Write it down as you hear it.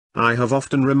I have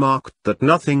often remarked that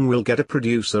nothing will get a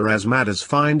producer as mad as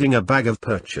finding a bag of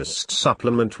purchased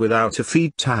supplement without a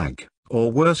feed tag,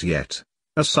 or worse yet,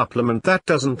 a supplement that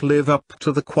doesn't live up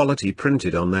to the quality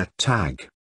printed on that tag.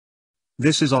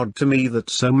 This is odd to me that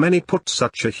so many put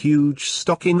such a huge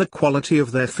stock in the quality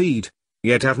of their feed,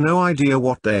 yet have no idea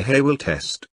what their hay will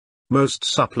test. Most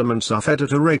supplements are fed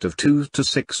at a rate of 2 to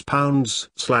 6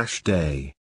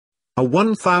 pounds/day. A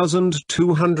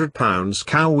 1,200 pounds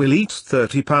cow will eat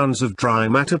 30 pounds of dry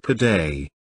matter per day.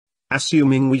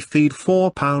 Assuming we feed 4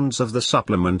 pounds of the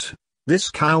supplement, this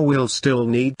cow will still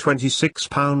need 26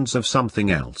 pounds of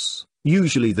something else.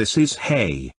 Usually this is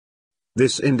hay.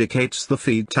 This indicates the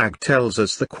feed tag tells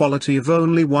us the quality of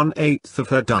only 1/8 of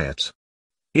her diet.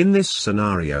 In this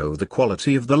scenario, the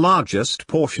quality of the largest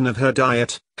portion of her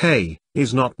diet, hay,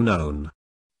 is not known.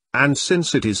 And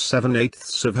since it is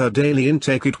 7/8 of her daily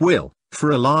intake, it will,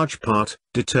 for a large part,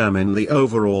 determine the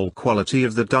overall quality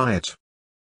of the diet.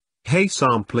 Hay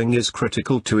sampling is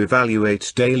critical to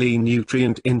evaluate daily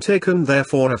nutrient intake and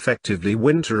therefore effectively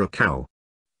winter a cow.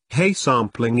 Hay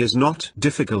sampling is not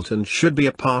difficult and should be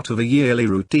a part of a yearly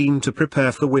routine to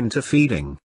prepare for winter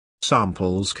feeding.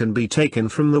 Samples can be taken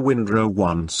from the windrow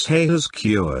once hay has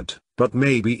cured, but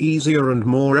may be easier and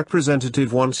more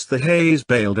representative once the hay is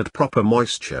baled at proper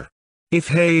moisture. If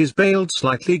hay is baled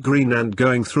slightly green and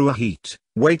going through a heat,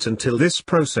 wait until this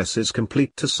process is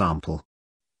complete to sample.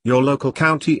 Your local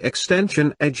county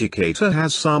extension educator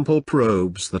has sample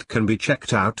probes that can be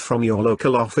checked out from your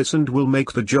local office and will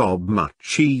make the job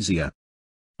much easier.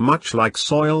 Much like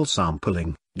soil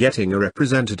sampling, getting a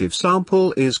representative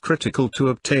sample is critical to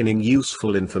obtaining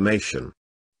useful information.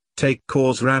 Take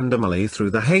cores randomly through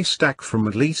the haystack from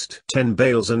at least 10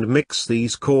 bales and mix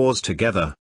these cores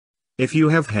together. If you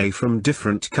have hay from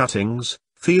different cuttings,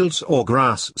 fields or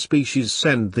grass species,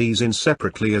 send these in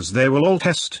separately as they will all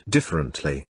test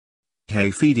differently. Hay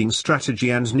feeding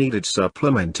strategy and needed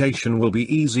supplementation will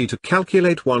be easy to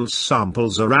calculate once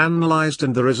samples are analyzed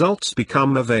and the results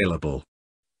become available.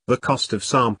 The cost of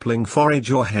sampling forage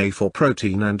or hay for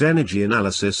protein and energy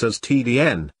analysis as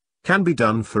TDN, can be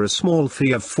done for a small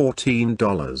fee of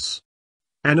 $14.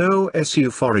 An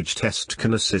OSU forage test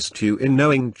can assist you in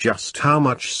knowing just how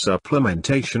much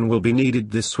supplementation will be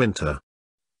needed this winter.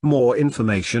 More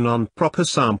information on proper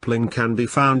sampling can be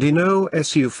found in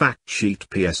OSU Fact Sheet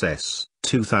PSS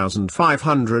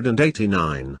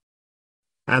 2589.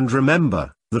 And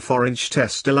remember, the forage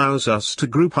test allows us to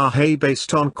group our hay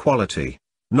based on quality,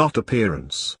 not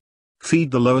appearance. Feed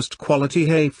the lowest quality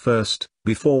hay first,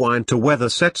 before winter weather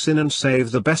sets in, and save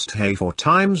the best hay for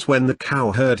times when the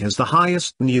cow herd has the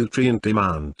highest nutrient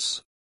demands.